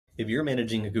If you're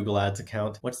managing a Google Ads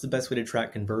account, what's the best way to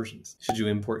track conversions? Should you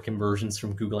import conversions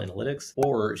from Google Analytics,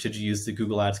 or should you use the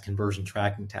Google Ads conversion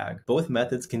tracking tag? Both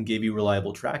methods can give you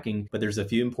reliable tracking, but there's a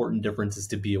few important differences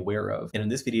to be aware of. And in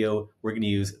this video, we're going to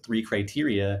use 3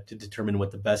 criteria to determine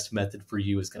what the best method for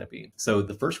you is going to be. So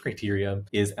the first criteria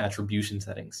is attribution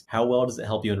settings. How well does it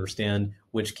help you understand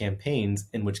which campaigns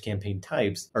and which campaign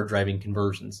types are driving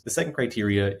conversions? The second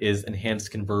criteria is enhanced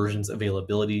conversions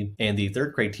availability. And the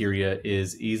third criteria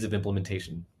is ease of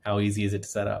implementation. How easy is it to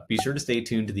set up? Be sure to stay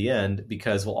tuned to the end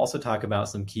because we'll also talk about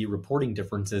some key reporting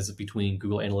differences between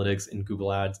Google Analytics and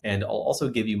Google Ads. And I'll also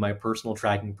give you my personal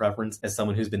tracking preference as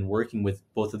someone who's been working with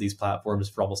both of these platforms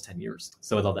for almost 10 years.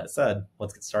 So with all that said,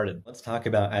 let's get started. Let's talk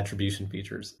about attribution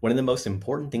features. One of the most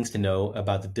important things to know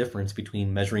about the difference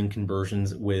between measuring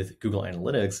conversions with Google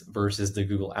Analytics versus the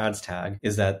Google Ads tag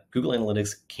is that Google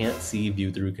Analytics can't see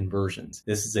view-through conversions.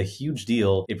 This is a huge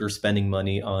deal if you're spending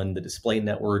money on the display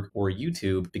network or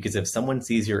YouTube, because if someone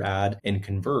sees your ad and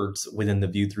converts within the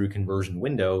view-through conversion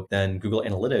window, then Google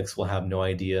Analytics will have no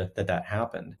idea that that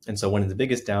happened. And so one of the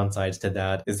biggest downsides to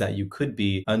that is that you could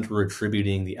be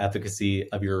under-attributing the efficacy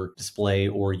of your display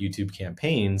or YouTube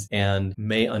campaigns and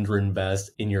may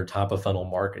underinvest in your top-of-funnel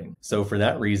marketing. So for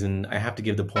that reason, I have to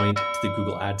give the point to the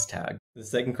Google Ads tag. The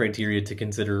second criteria to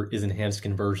consider is enhanced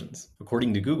conversions.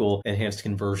 According to Google, enhanced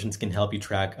conversions can help you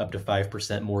track up to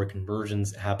 5% more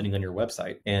conversions happening on your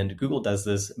website. And Google does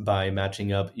this by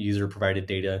matching up user-provided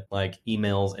data like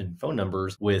emails and phone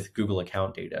numbers with Google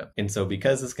account data. And so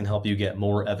because this can help you get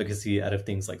more efficacy out of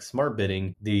things like smart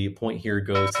bidding, the point here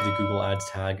goes to the Google Ads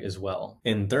tag as well.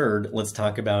 And third, let's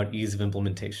talk about ease of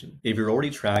implementation. If you're already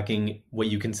tracking what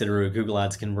you consider a Google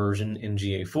Ads conversion in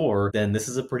GA4, then this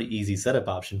is a pretty easy setup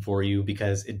option for you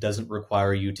because it doesn't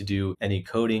require you to do any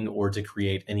coding or to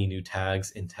create any new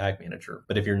tags in Tag Manager.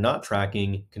 But if you're not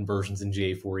tracking conversions in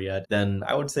GA4 yet, then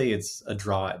I would say it's a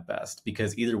draw at best,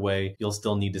 because either way, you'll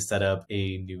still need to set up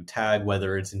a new tag,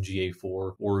 whether it's in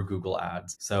GA4 or Google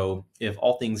Ads. So if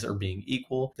all things are being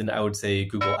equal, then I would say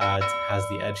Google Ads has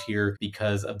the edge here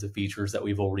because of the features that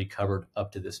we've already covered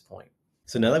up to this point.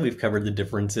 So now that we've covered the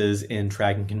differences in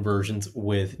tracking conversions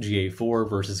with GA4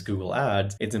 versus Google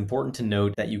Ads, it's important to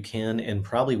note that you can and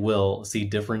probably will see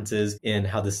differences in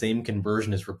how the same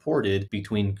conversion is reported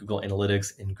between Google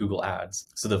Analytics and Google Ads.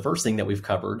 So the first thing that we've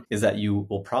covered is that you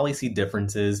will probably see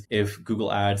differences if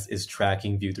Google Ads is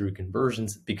tracking view-through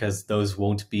conversions, because those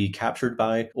won't be captured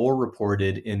by or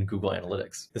reported in Google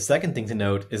Analytics. The second thing to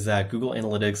note is that Google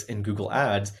Analytics and Google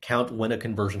Ads count when a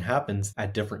conversion happens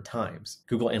at different times.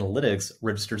 Google Analytics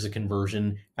registers a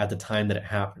conversion at the time that it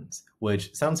happens,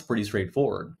 which sounds pretty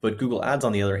straightforward. But Google Ads,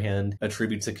 on the other hand,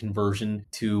 attributes a conversion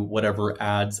to whatever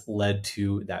ads led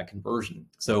to that conversion.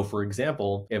 So for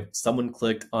example, if someone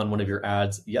clicked on one of your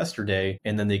ads yesterday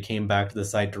and then they came back to the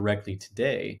site directly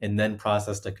today and then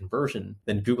processed a conversion,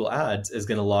 then Google Ads is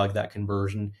going to log that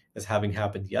conversion as having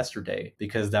happened yesterday,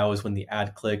 because that was when the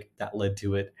ad click that led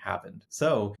to it happened.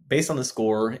 So based on the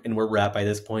score and where we're at by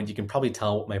this point, you can probably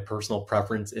tell what my personal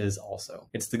preference is also.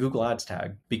 It's the Google Ads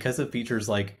tag. Because of features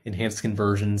like enhanced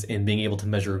conversions and being able to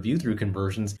measure view-through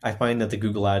conversions, I find that the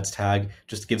Google Ads tag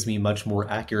just gives me much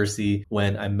more accuracy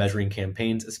when I'm measuring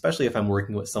campaigns, especially if I'm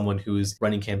working with someone who's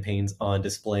running campaigns on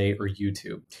display or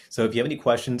YouTube. So if you have any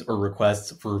questions or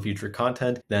requests for future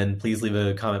content, then please leave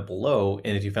a comment below.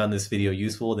 And if you found this video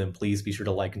useful, then please be sure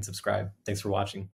to like and subscribe. Thanks for watching.